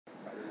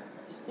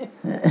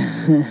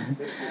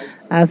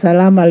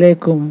Assalamu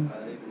alaikum.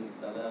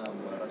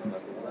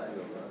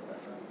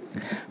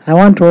 I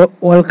want to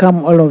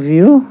welcome all of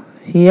you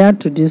here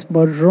to this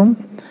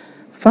boardroom.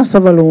 First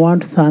of all, we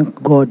want to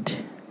thank God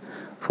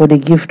for the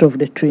gift of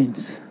the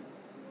twins.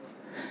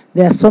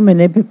 There are so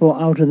many people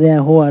out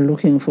there who are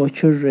looking for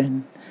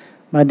children,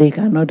 but they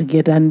cannot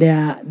get, and they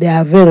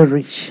are very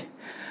rich.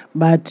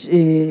 But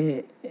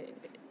you've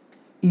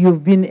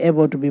been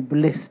able to be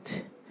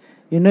blessed.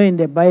 You know, in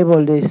the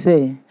Bible they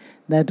say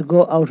that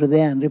go out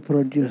there and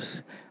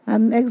reproduce.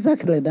 And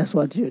exactly that's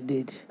what you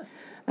did.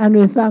 And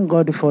we thank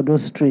God for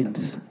those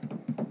twins.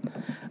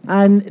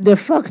 And the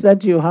fact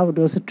that you have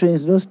those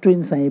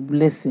twins are a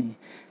blessing.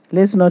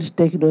 Let's not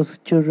take those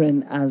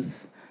children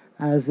as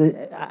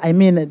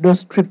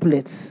those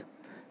triplets.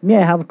 Me,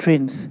 I have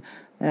twins.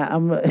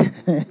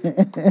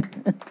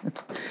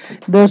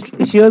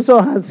 She also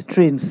has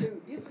twins.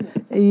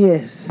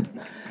 Yes.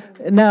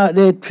 Now,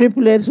 the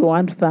triplets, we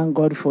want to thank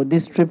God for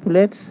these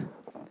triplets.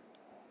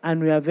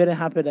 And we are very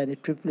happy that the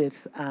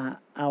triplets are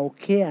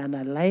okay and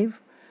alive.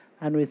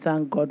 And we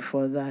thank God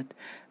for that.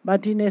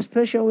 But in a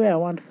special way, I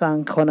want to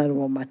thank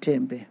Honorable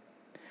Matembe,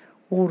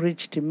 who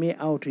reached me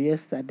out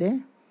yesterday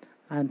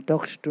and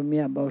talked to me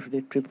about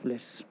the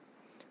triplets.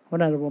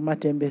 Honorable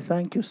Matembe,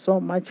 thank you so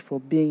much for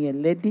being a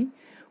lady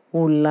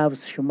who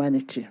loves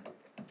humanity.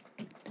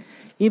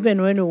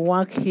 Even when we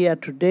work here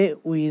today,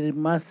 we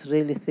must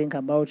really think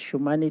about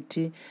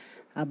humanity,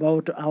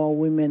 about our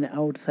women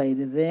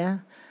outside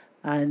there,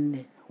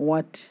 and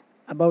what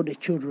about the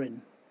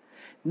children.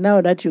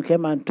 Now that you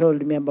came and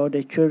told me about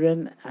the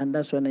children, and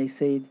that's when I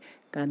said,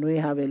 can we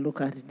have a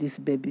look at these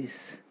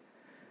babies?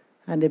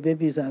 And the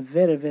babies are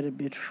very, very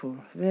beautiful,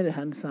 very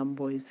handsome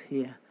boys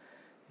here.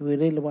 We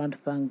really want to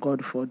thank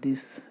God for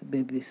these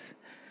babies.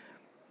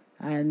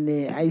 And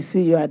I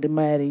see you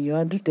admiring. You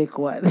want to take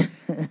one.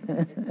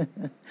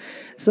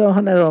 So,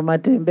 Honorable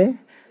Matembe,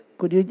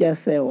 could you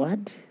just say a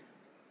word?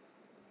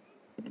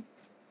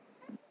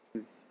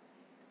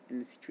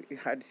 In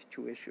hard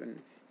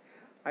situations.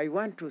 I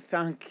want to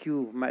thank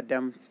you,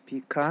 Madam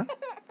Speaker.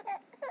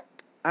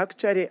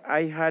 Actually,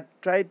 I had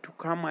tried to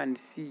come and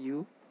see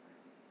you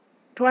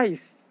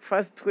twice.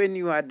 First, when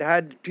you had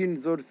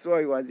twins also,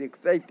 I was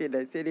excited.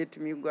 I said, let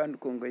me go and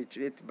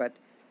congratulate, but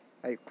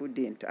I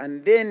couldn't.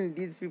 And then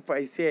these people,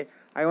 I say,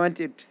 I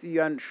wanted to see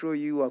you and show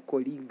you your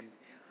colleagues.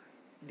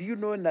 Do you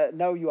know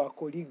now you are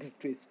colleagues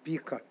to a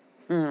speaker?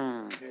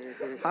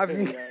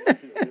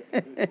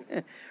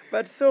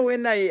 But so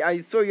when I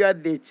saw you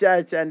at the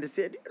church and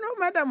said, you know,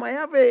 madam, I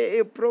have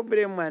a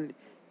problem, and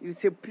you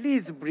say,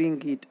 please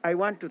bring it. I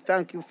want to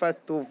thank you,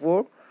 first of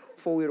all,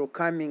 for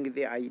welcoming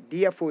the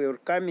idea, for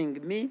welcoming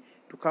me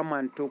to come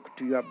and talk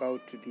to you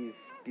about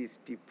these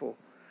people.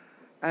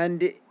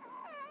 And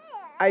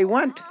I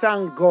want to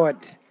thank God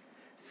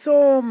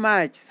so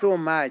much,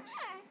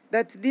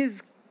 that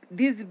these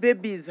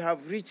babies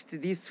have reached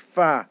this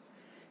far.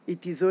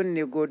 It is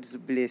only God's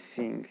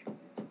blessing.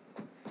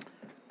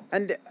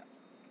 And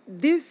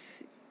this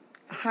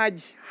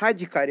Haji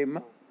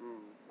Karema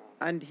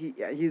and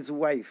his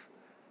wife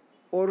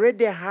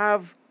already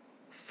have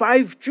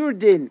 5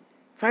 children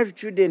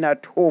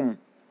at home.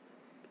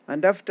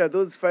 And after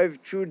those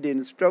 5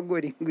 children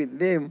struggling with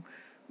them,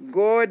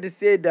 God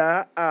said,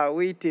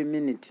 wait a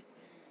minute,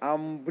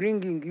 I'm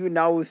bringing you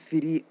now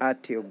 3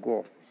 at a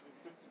go.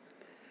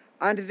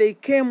 And they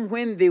came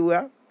when they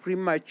were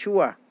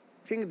premature.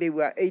 I think they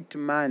were 8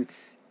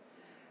 months.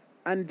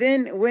 And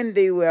then when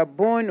they were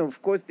born,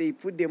 of course, they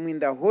put them in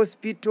the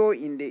hospital,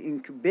 in the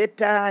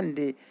incubator,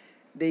 and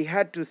they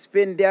had to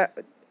spend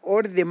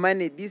all the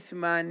money. This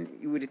man,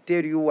 he will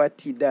tell you what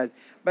he does.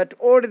 But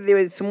all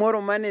the small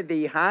money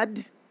they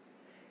had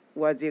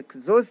was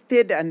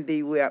exhausted, and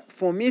they were,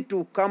 for me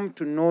to come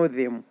to know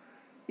them,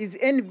 is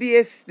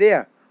NBS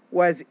there?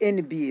 Was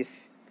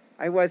NBS.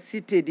 I was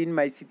seated in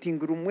my sitting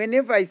room.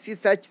 Whenever I see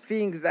such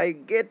things, I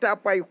get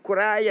up, I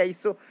cry,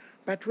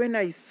 But when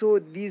I saw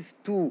these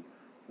 2,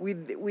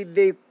 with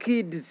the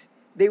kids,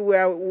 they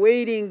were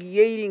waiting,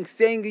 yelling,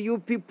 saying, you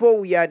people,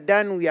 we are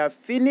done, we are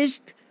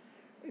finished.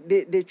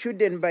 The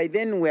children by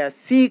then were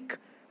sick.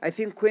 I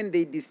think when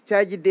they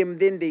discharged them,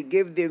 then they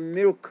gave them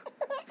milk,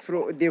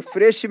 the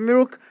fresh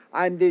milk,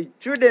 and the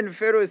children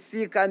fell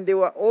sick, and they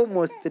were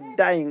almost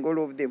dying,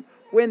 all of them,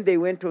 when they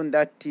went on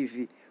that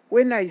TV.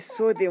 When I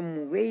saw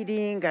them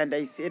waiting, and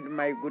I said,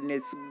 my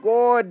goodness,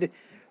 God,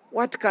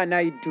 what can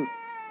I do?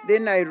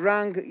 Then I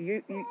rang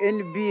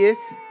NBS.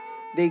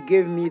 They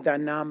gave me the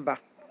number.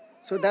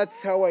 So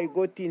that's how I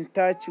got in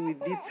touch with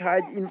this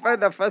Hajj. In fact,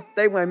 the first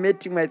time I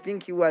met him, I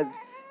think he was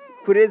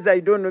crazy,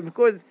 I don't know,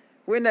 because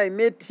when I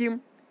met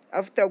him,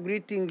 after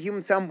greeting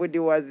him, somebody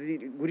was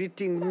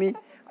greeting me.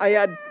 I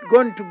had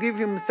gone to give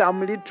him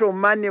some little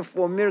money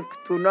for milk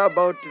to know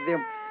about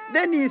them.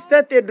 Then he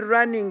started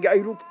running. I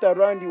looked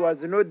around, he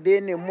was not there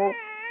anymore.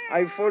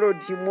 I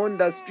followed him on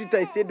the street.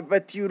 I said,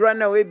 but you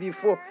ran away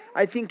before.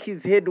 I think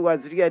his head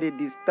was really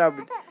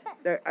disturbed.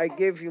 I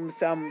gave him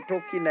some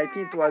token, I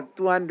think it was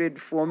 200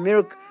 for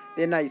milk.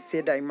 Then I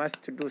said I must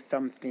do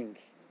something.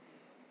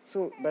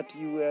 So, but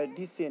you were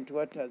decent.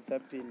 What has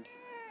happened?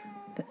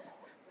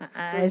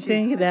 I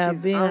think they are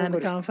she's being angry.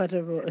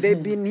 uncomfortable.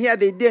 They've been here,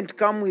 they didn't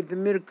come with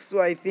milk,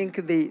 so I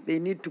think they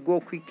need to go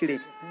quickly.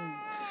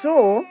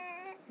 So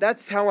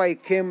that's how I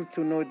came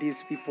to know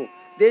these people.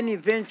 Then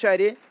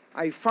eventually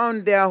I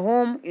found their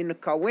home in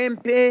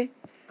Kawempe.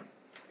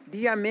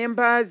 Dear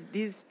members,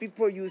 these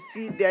people you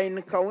see, they're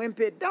in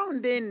Kawempe,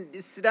 down there in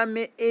the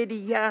Slame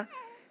area,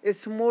 a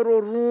small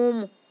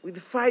room with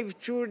 5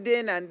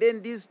 children, and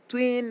then these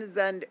twins,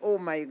 and oh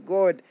my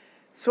God.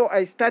 So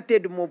I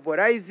started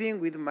mobilizing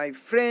with my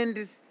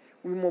friends.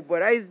 We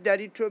mobilized a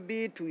little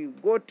bit. We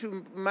got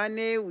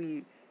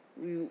money.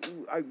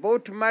 I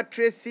bought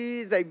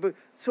mattresses.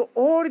 So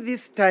all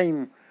this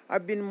time,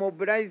 I've been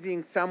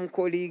mobilizing some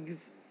colleagues.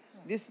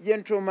 This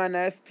gentleman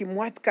asked him,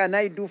 what can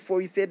I do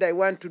for you? He said, I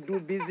want to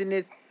do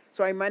business.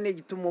 So I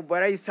managed to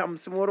mobilize some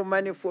small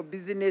money for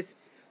business.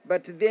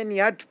 But then he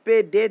had to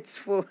pay debts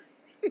for,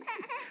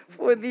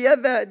 for the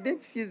other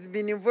debts he's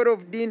been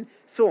involved in.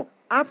 So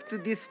up to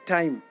this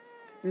time,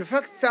 in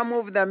fact, some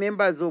of the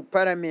members of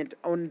parliament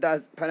on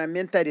the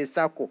parliamentary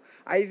circle,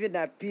 I even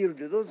appealed.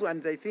 Those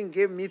ones, I think,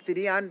 gave me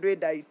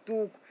 300. I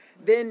took.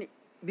 Then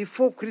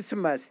before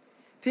Christmas,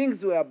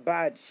 things were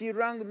bad. She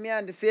rang me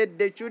and said,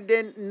 the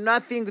children,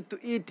 nothing to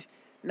eat.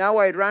 Now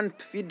I ran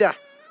to FIDA.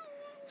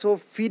 So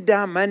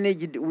FIDA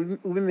managed,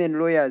 women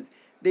lawyers,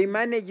 they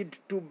managed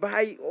to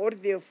buy all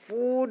the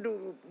food,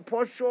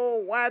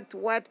 posho,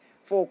 what,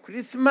 for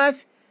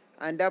Christmas,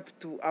 and up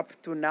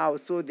to now.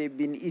 So they've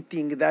been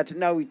eating that.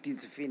 Now it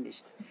is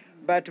finished.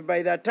 But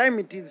by the time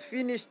it is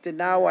finished,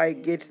 now I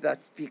get the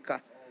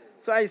speaker.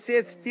 So I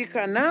say,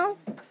 Speaker, now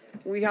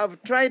we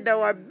have tried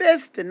our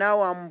best.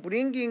 Now I'm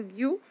bringing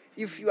you.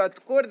 If you are to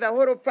call the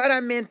whole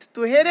parliament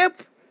to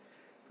help,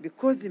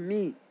 because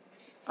me,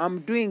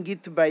 I'm doing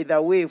it, by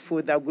the way,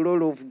 for the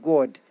glory of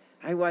God.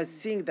 I was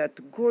saying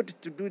that God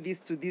to do this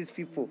to these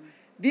people.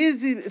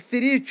 These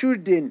 3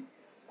 children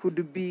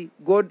could be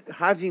God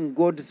having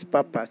God's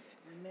purpose.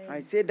 Amen.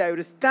 I said I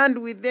will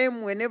stand with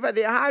them whenever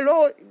they,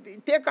 hello,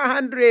 take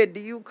 100,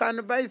 you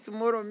can buy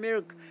small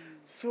milk.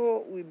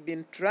 So we've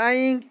been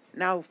trying.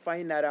 Now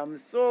finally, I'm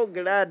so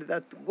glad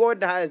that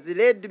God has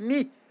led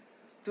me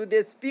to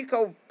the Speaker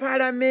of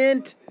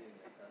Parliament,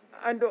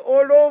 and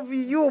all of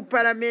you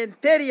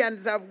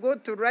parliamentarians have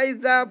got to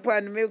rise up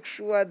and make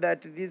sure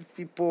that these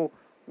people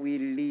will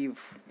live.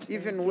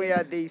 Even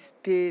where they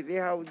stay, the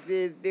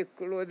houses, the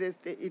clothes,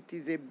 it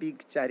is a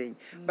big challenge.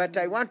 But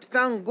I want to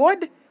thank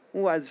God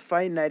who has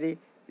finally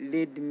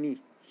led me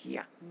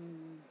here.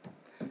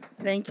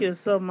 Thank you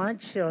so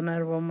much,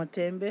 Honorable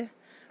Matembe.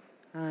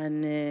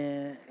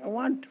 And I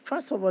want,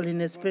 first of all,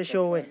 in a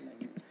special way,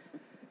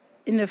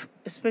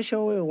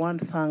 I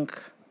want to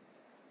thank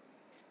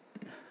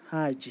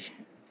Haji.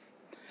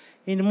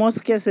 In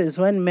most cases,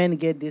 when men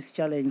get these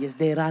challenges,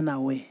 they run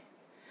away.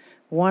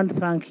 I want to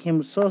thank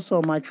him so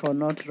much for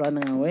not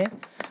running away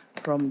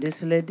from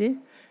this lady,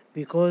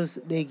 because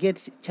they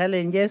get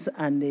challenges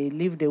and they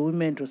leave the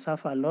women to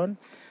suffer alone.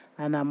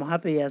 And I'm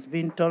happy he has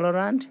been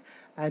tolerant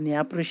and he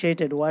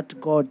appreciated what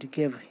God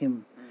gave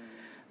him.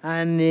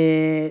 And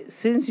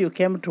since you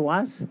came to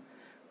us,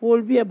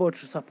 we'll be able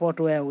to support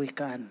where we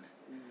can.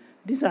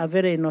 These are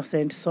very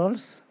innocent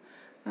souls,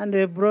 and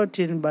we brought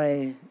in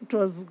by, it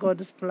was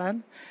God's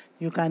plan.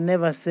 You can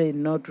never say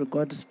no to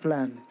God's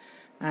plan.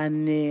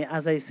 And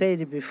as I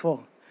said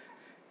before,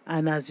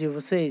 and as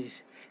you've said,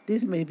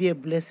 this may be a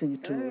blessing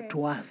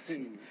to us.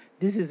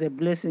 This is a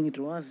blessing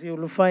to us.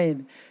 You'll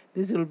find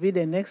this will be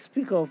the next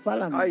Speaker of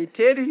Parliament. I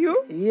tell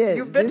you, yes,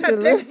 you better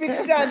take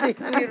picture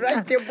and we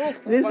write a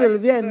book. This will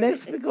be a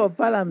next Speaker of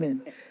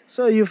Parliament.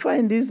 So you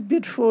find these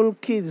beautiful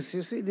kids.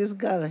 You see this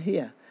girl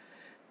here.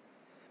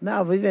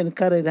 Now I've even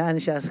carried her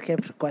and she has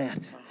kept quiet.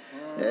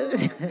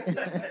 You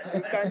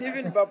can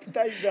even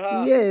baptize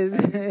her.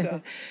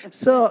 Yes.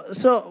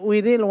 So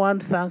we really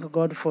want to thank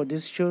God for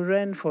these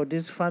children, for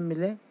this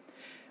family.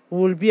 We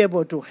will be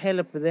able to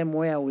help them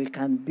where we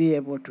can be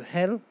able to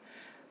help.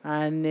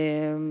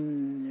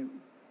 And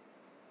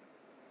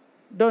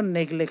don't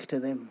neglect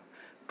them.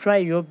 Try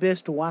your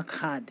best to work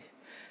hard.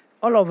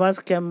 All of us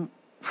came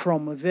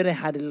from a very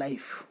hard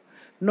life.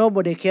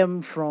 Nobody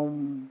came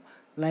from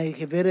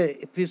like a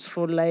very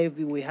peaceful life.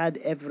 We had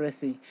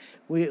everything.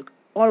 We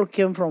all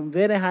came from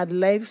very hard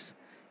lives.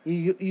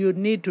 You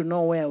need to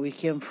know where we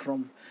came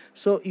from.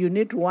 So you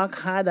need to work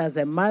hard as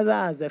a mother,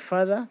 as a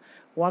father,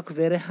 work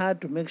very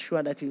hard to make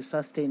sure that you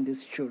sustain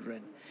these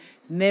children.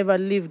 Never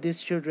leave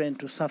these children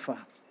to suffer.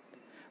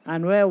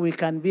 And where we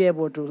can be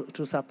able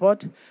to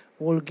support,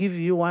 we'll give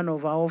you one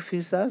of our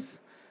officers,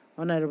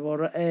 Honorable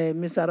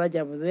Mr.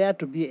 Rajab, there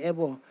to be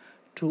able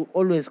to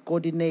always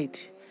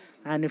coordinate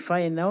and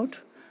find out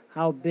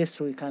how best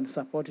we can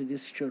support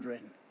these children.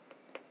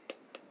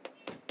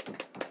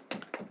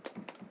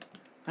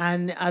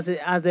 And as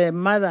a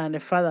mother and a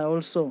father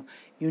also,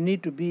 you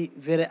need to be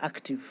very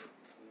active.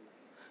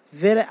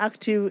 Very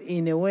active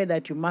in a way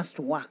that you must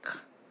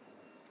work.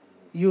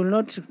 You will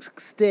not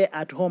stay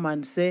at home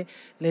and say,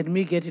 let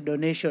me get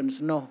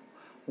donations. No.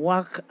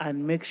 work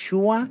and make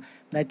sure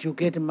that you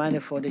get money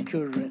for the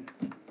children.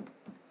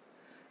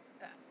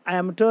 I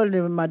am told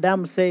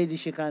Madam said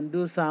she can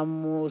do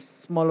some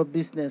small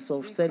business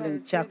of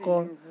selling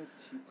charcoal.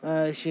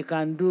 She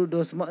can do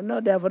those. No,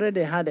 they have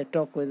already had a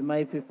talk with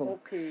my people.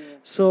 Okay.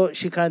 So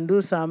she can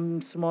do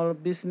some small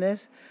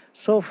business.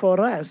 So for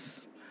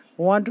us,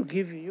 we want to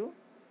give you,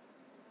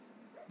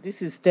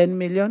 this is 10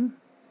 million.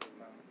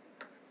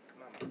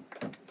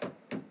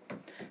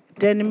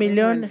 10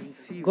 million,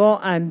 go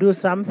and do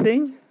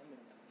something.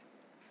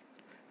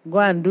 Go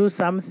and do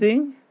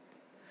something.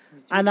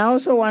 And I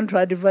also want to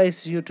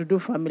advise you to do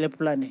family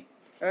planning.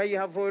 You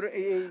have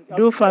already,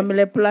 Do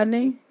family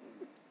planning.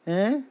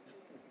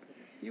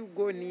 You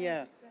go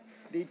near,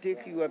 they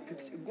take your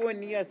picture. Go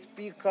near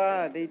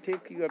speaker, they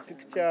take your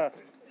picture.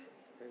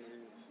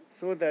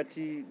 So that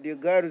the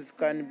girls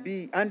can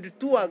be, and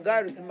 2 are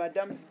girls,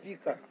 Madam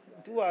Speaker.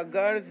 2 are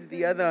girls,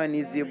 the other one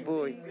is a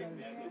boy.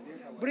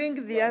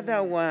 Bring the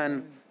other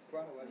one.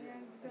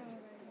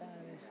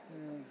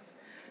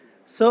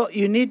 So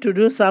you need to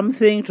do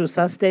something to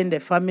sustain the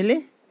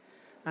family.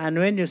 And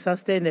when you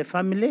sustain the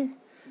family,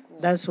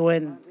 that's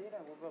when.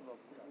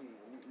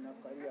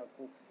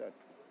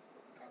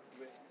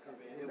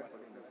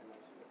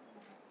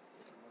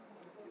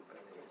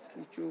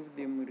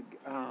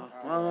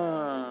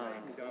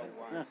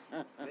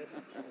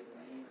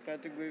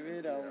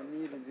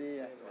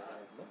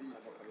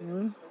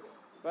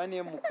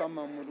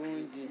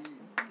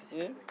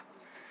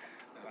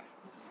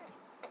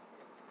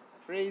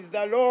 Praise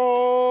the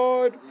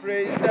Lord,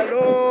 praise the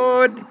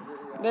Lord.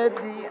 Let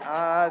the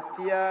earth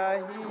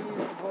hear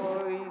his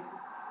voice.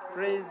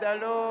 Praise the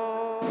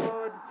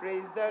Lord,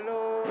 praise the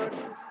Lord.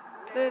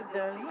 Let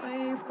the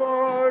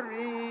people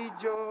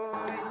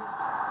rejoice.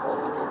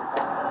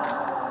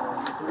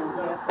 To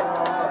the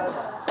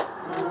Father,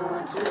 through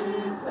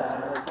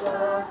Jesus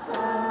the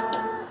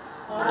Son,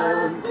 I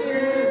will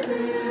give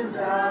him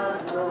the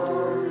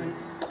glory.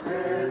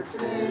 Great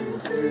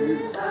things he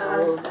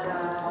has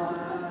done.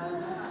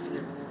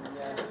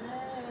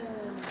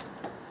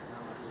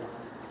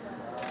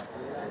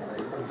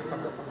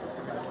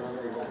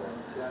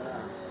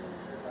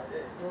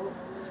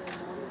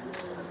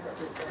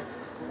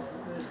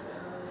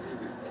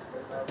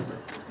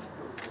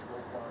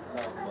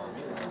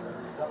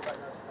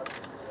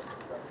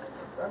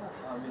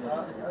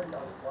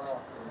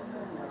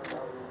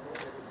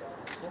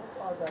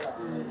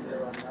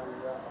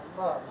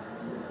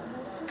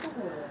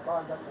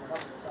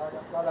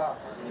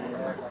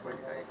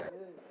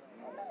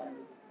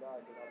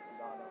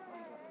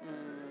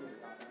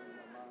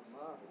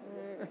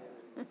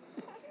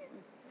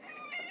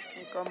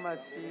 Kama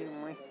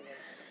simwe.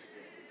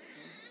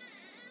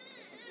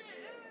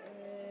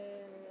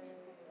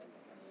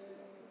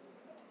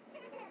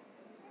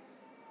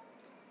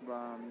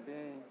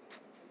 Bambe.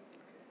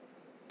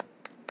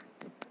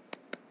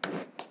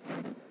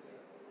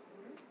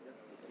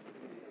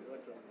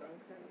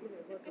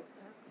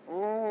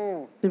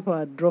 Oh. People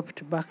are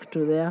dropped back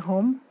to their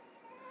home.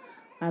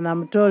 And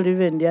I'm told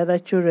even the other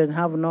children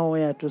have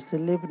nowhere to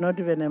sleep, not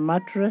even a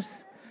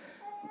mattress.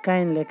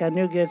 Kindly, can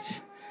you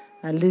get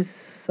at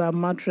least some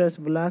mattress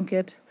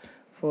blanket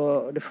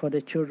for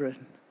the children?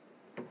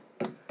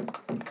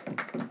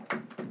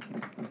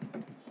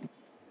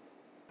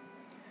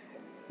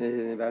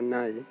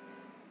 Bannaye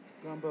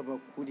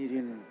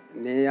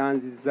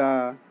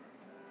neyanziza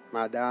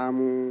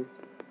Madamu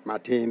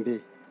Matembe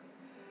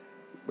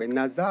bwe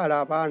nazaala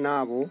abaana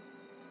abo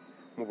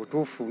mu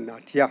butuufu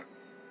natya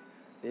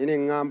naye ne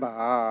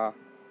ŋŋamba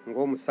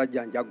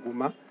ng'omusajja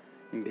njaguma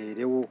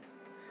mbeerewo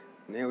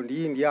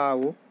ndi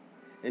awo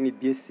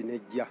NBS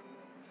nejja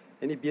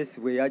NBS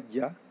bwe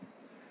yajja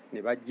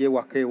ne bajja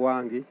ewaka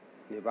ewange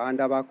ne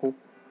bandabako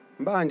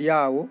mba ndi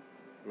awo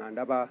nga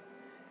ndaba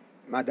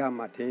Madamu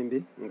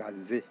Matembe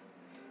ngazze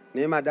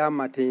ne Madamu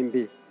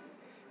Matembe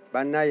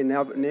bannaye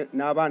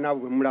n'abaana abo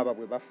bwe mulaba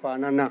bwe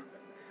bafaanana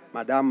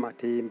Madamu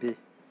Matembe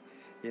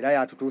era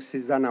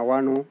yatutuusizza na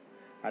wano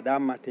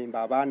Madamu Matembe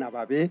abaana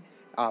babe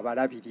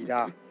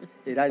abalabirira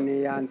era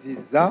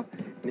neyanzizza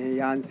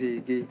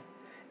neyanzeege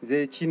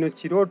nze kino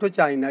kirooto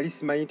kyange nali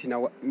simanyi nti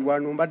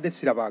wano mbadde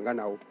sirabanga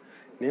nawo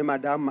naye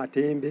Madamu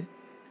Matembe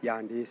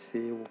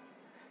yandeeseewo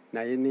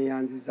naye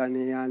neyanzizza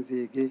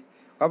neyanzeege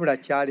wabula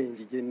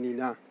challenge gye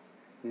nnina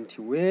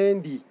nti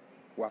wendi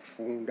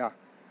wafunda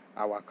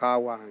awaka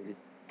wange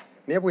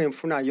naye bwe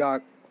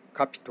nfunayo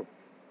capital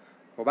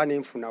oba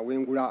nenfuna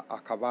wengula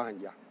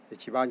akabanja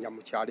ekibanja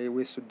mu kyalo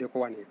eweesuddeko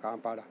wano e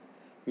Kampala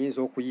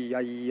nyinza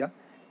okuyiiyayiiya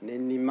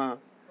nennima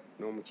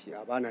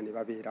abaana ne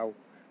babeerawo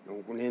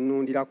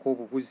nennundirako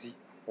obubuzi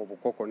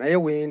obukoko naye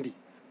wendi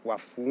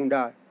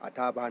wafunda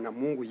ate abaana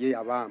Mungu ye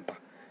yabampa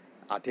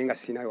ate nga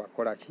sinayo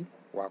wakola ki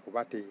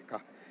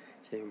wakubateeka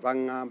kyenva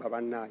ŋŋamba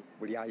bannaye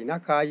buli alina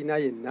kaayina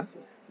yenna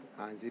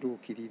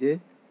anziruukirire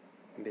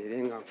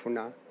mbeere nga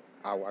nfuna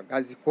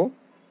awagaziko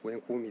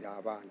wenkuumira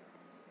abaana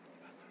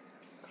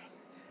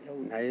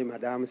naye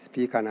Madamu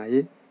Speaker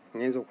naye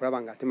ngenza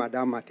okulaba nga ate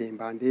Madamu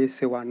Matembe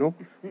andeese wano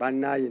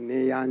bannaye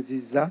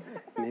neyanzizza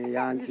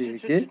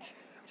neyanzeege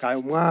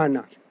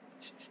omwana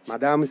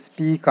Madam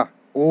Speaker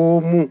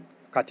omu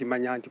kati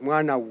manya nti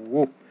mwana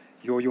wo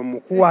yoyo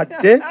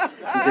mukuwadde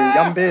nze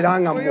nja mbeera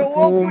nga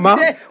mukuuma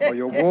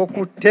oyo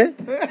gwokutte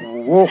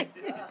wo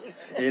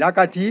era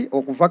kati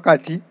okuva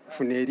kati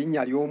funa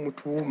erinnya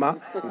ly'omutuuma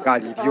nga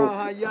liryo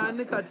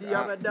yani kati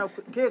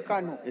yabadde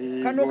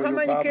kano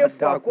kamanyi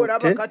keefaako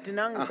olaba kati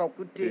nange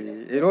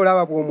kakutte era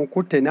olaba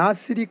bw'omukutte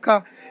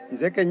n'asirika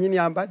nze kennyini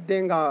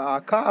ambadde nga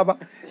akaaba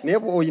naye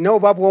olina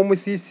oba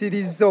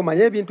bw'omusiisirizza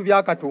omanye ebintu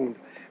bya Katonda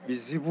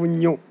bizibu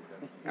nnyo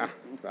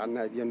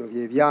bino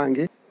bye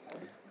byange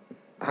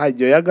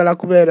Hajjo oyagala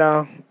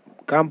kubeera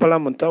Kampala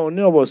mu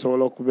tawuni oba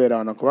osobola okubeera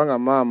wano kubanga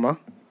maama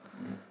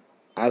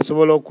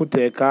asobola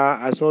okuteeka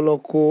asobola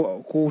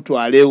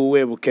okutwala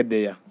ewuwe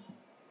Bukedeya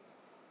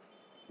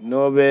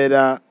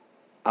n'obeera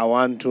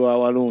awantu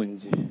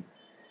awalungi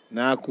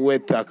n'akuwa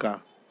ettaka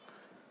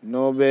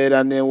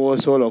n'obeera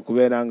n'ewoosobola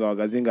okubeera nga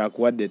wagazi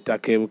ng'akuwadde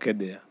ettaka e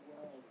Bukedeya.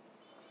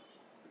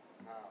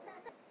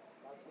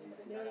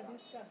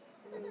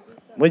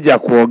 Mujja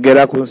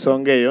kwogera ku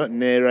nsonga eyo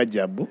ne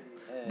Rajabu,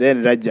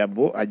 then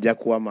Rajabu ajja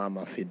kuwa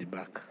maama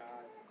feedback.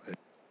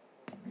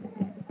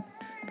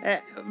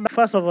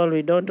 First of all,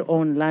 we don't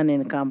own land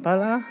in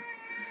Kampala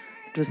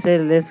to say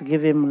let's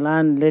give him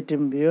land, let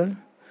him build.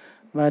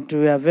 But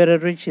we are very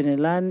rich in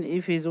land.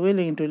 If he's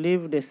willing to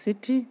leave the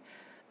city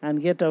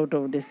and get out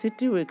of the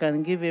city, we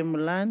can give him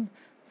land,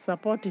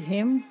 support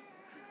him,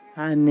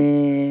 and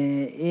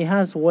he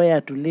has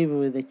where to live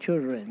with the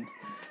children.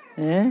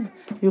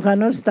 You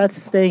cannot start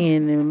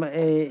staying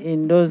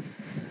in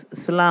those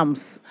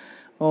slums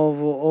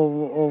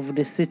of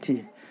the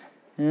city.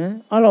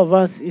 All of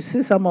us, you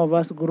see, some of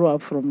us grew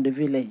up from the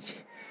village.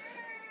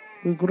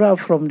 We grew up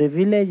from the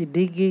village,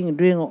 digging,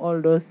 doing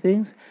all those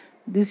things.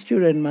 These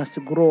children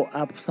must grow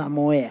up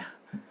somewhere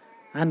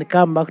and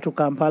come back to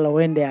Kampala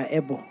when they are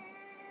able.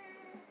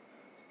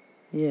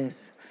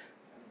 Yes.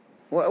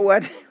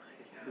 What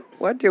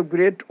a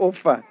great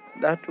offer.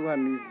 That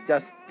one is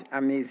just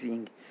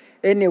amazing.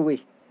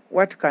 Anyway,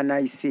 what can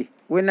I say?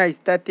 When I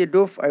started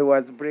off, I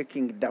was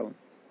breaking down,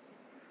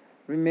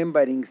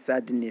 remembering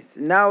sadness.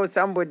 Now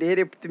somebody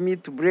helped me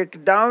to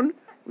break down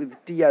with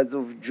tears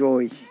of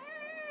joy.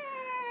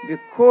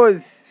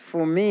 Because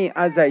for me,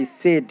 as I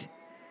said,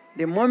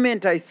 the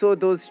moment I saw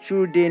those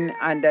children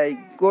and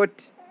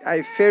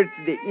I felt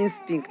the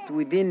instinct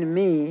within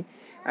me,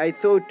 I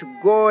thought,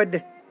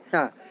 God,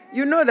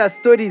 you know the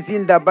stories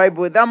in the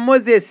Bible, the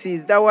Moses,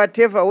 the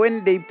whatever,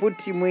 when they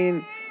put him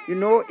in, in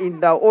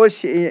the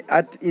ocean,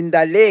 in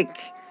the lake,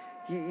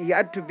 he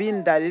had to be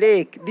in the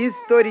lake. These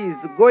stories,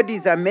 God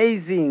is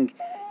amazing.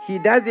 He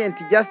doesn't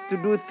just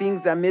do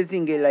things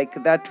amazingly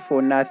like that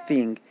for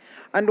nothing.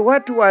 And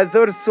what was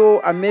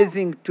also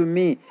amazing to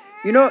me,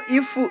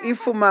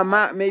 if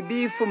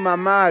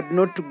Mama had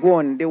not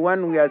gone, the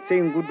one we are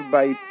saying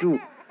goodbye to,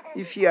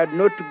 if he had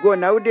not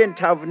gone, I wouldn't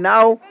have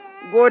now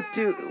got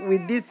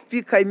with this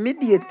speaker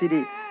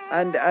immediately.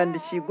 And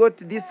she got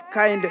this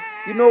kind,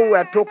 we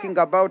are talking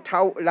about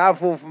how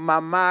love of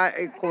Mama,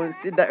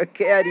 consider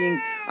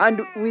caring.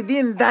 And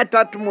within that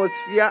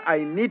atmosphere, I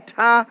meet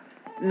her.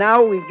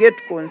 Now we get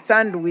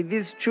concerned with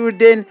these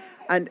children.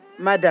 And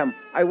Madam,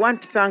 I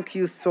want to thank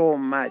you so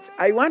much.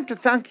 I want to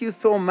thank you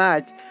so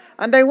much.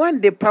 And I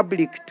want the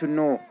public to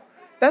know.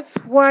 That's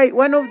why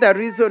one of the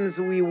reasons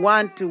we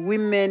want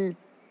women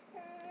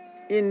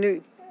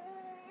in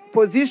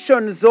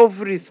positions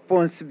of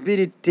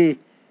responsibility,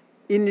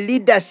 in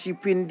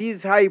leadership, in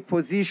these high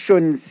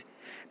positions.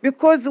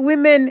 Because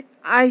women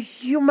are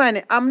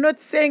human. I'm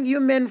not saying you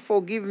men,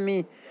 forgive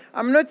me.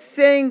 I'm not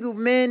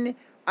saying men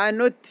are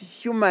not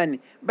human.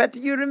 But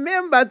you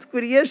remember at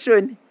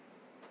creation,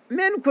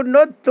 men could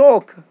not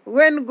talk.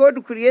 When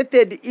God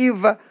created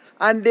Eve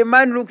and the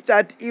man looked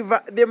at Eve,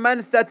 the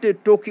man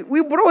started talking.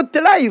 We brought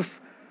life.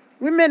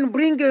 Women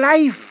bring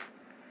life.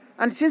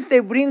 And since they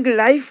bring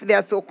life, they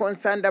are so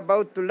concerned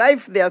about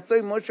life, they are so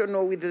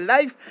emotional with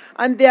life,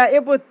 and they are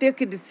able to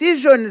take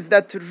decisions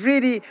that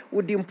really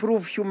would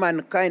improve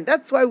humankind.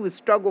 That's why we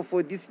struggle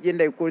for this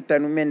gender equality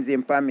and women's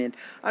empowerment.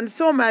 And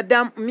so,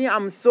 Madam,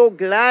 I'm so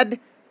glad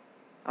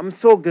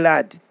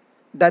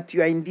that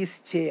you are in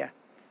this chair.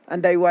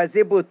 And I was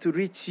able to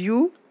reach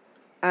you,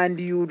 and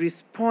you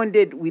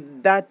responded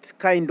with that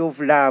kind of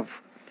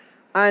love.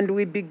 And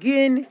we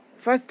begin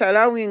first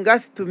allowing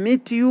us to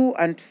meet you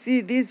and to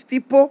see these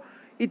people.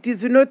 It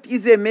is not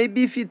easy.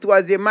 Maybe if it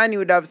was a man, you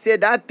would have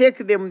said,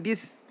 take them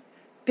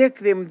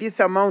this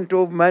amount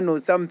of money or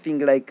something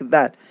like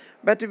that.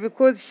 But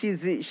because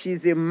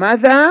she's a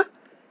mother,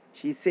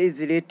 she says,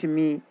 let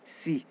me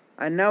see.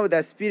 And now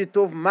the spirit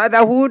of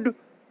motherhood,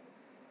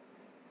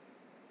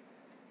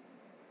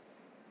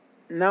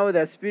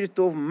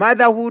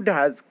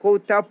 has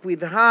caught up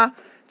with her.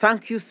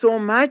 Thank you so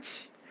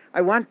much.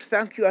 I want to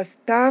thank your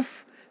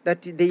staff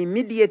that they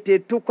immediately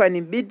took an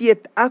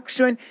immediate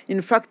action.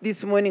 In fact,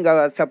 this morning I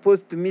was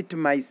supposed to meet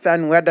my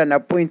son who had an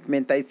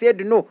appointment. I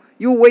said, no,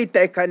 you wait,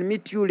 I can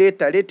meet you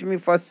later. Let me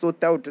first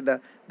sort out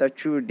the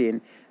children.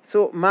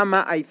 So,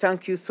 Mama, I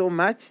thank you so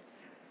much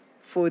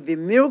for the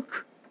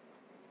milk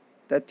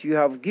that you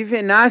have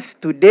given us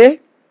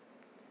today.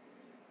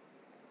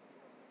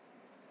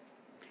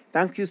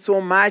 Thank you so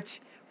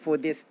much for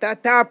the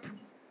startup,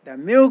 the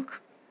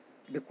milk,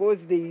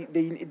 because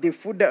the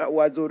food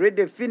was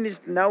already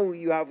finished. Now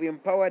you have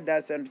empowered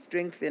us and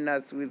strengthened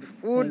us with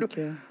food. Thank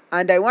you.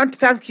 And I want to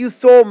thank you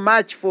so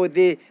much for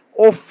the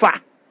offer,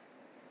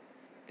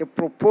 the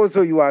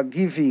proposal you are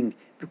giving,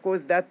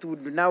 because that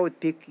would now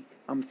take,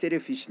 I'm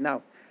selfish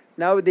now.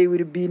 Now they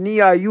will be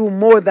near you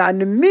more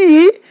than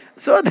me,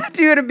 so that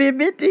you will be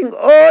meeting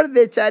all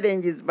the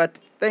challenges. But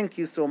thank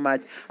you so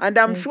much. And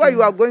I'm sure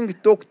you are going to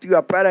talk to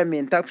your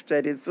parliament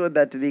actually, so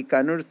that they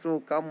can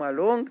also come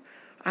along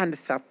and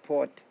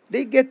support.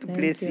 They get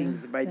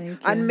blessings.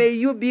 And may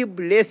you be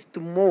blessed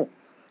more.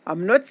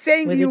 I'm not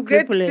saying With you the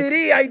get triplets.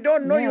 3. I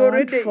don't know No, you I want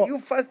already. 4. You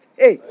first.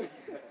 Hey,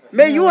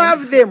 may you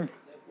have them.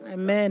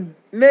 Amen.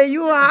 May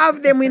you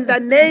have them in the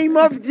name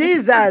of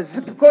Jesus,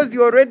 because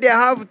you already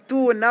have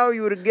 2. Now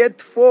you will get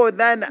 4.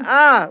 Then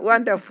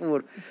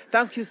wonderful.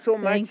 Thank you so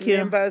much, Thank you.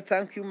 members.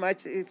 Thank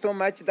you so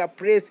much, the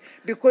press.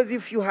 Because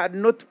if you had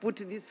not put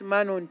this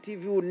man on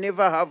TV, you would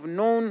never have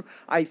known.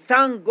 I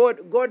thank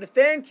God. God,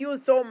 thank you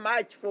so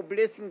much for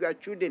blessing your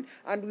children.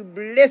 And we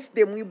bless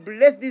them. We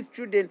bless these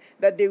children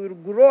that they will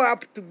grow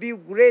up to be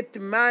great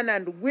men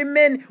and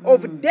women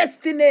of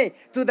destiny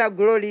to the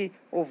glory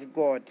of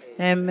God.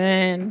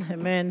 Amen.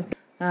 Amen.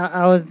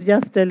 I was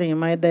just telling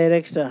my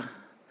director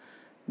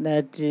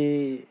that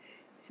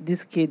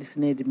these kids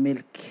need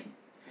milk.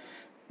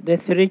 The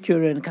 3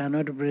 children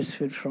cannot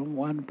breastfeed from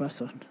one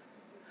person.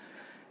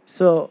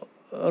 So,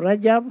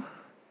 Rajab,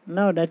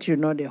 now that you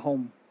know the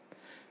home,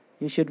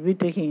 you should be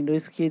taking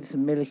those kids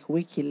milk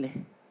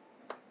weekly.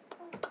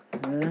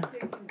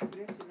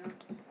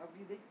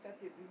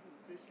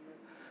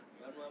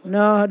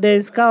 No,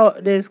 there's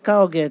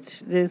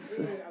Cowgate.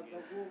 There's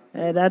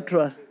that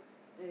one.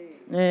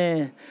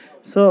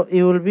 So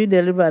he will be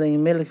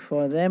delivering milk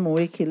for them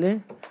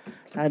weekly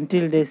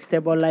until they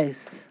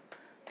stabilize,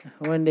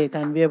 when they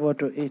can be able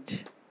to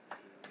eat.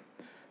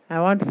 I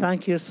want to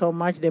thank you so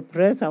much, the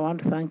press. I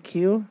want to thank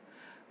you,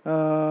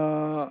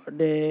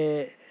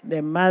 the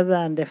mother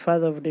and the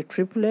father of the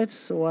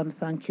triplets. I want to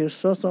thank you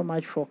so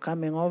much for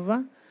coming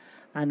over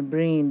and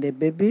bringing the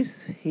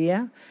babies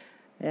here.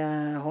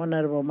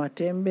 Honorable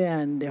Matembe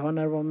and the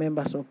honorable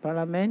members of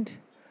parliament,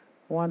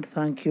 I want to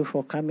thank you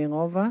for coming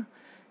over.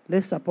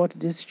 Let's support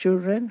these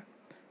children.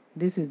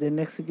 This is the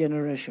next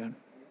generation.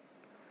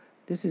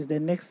 This is the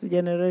next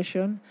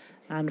generation,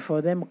 and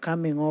for them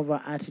coming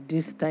over at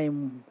this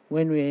time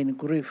when we are in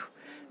grief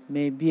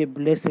may be a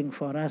blessing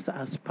for us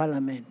as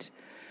parliament.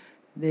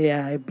 They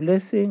are a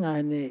blessing,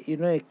 and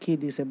a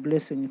kid is a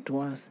blessing to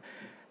us.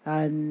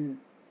 And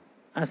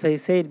as I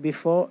said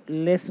before,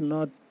 let's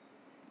not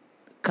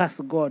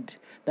curse God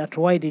that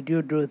why did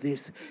you do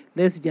this.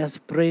 Let's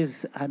just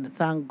praise and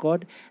thank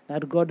God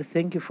that God,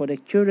 thank you for the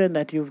children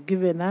that you've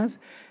given us.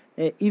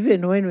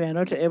 Even when we are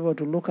not able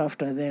to look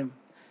after them,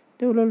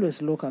 they will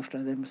always look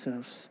after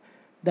themselves.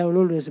 There will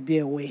always be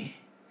a way.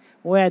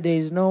 Where there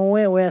is no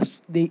way,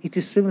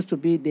 it seems to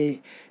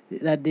be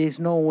that there is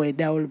no way,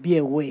 there will be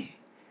a way.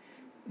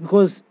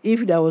 Because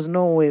if there was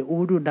no way, we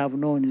wouldn't have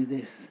known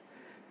this.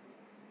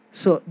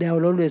 So there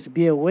will always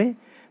be a way.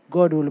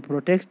 God will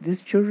protect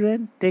these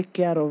children, take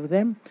care of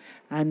them,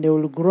 and they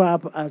will grow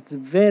up as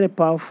very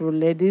powerful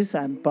ladies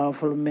and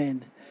powerful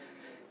men.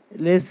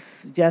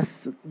 Let's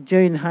just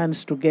join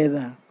hands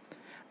together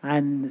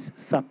and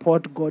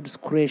support God's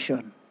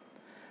creation.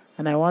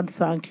 And I want to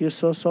thank you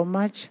so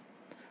much,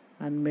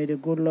 and may the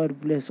good Lord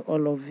bless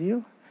all of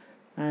you,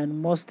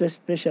 and most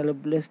especially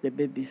bless the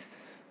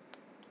babies.